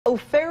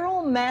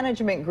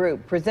Management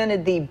Group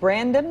presented the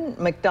Brandon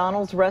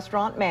McDonald's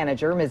restaurant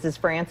manager, Mrs.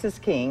 Frances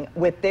King,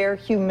 with their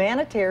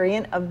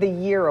Humanitarian of the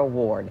Year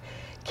award.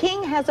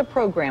 King has a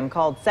program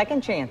called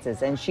Second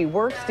Chances, and she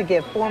works to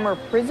give former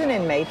prison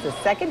inmates a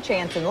second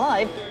chance in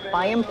life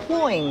by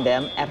employing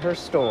them at her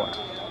store.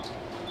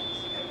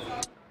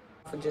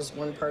 For just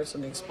one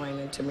person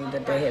explaining to me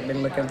that they had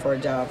been looking for a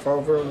job for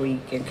over a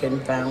week and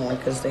couldn't find one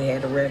because they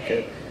had a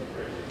record.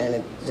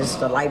 And just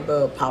the light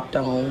bulb popped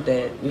on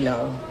that, you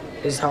know,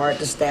 it's hard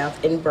to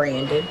staff in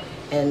Brandon.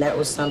 And that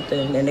was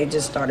something, and they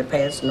just started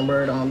passing the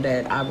word on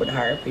that I would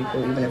hire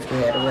people even if you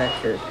had a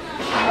record.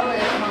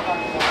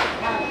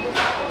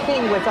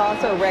 King was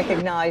also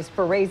recognized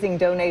for raising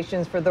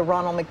donations for the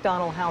Ronald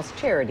McDonald House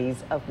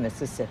Charities of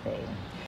Mississippi.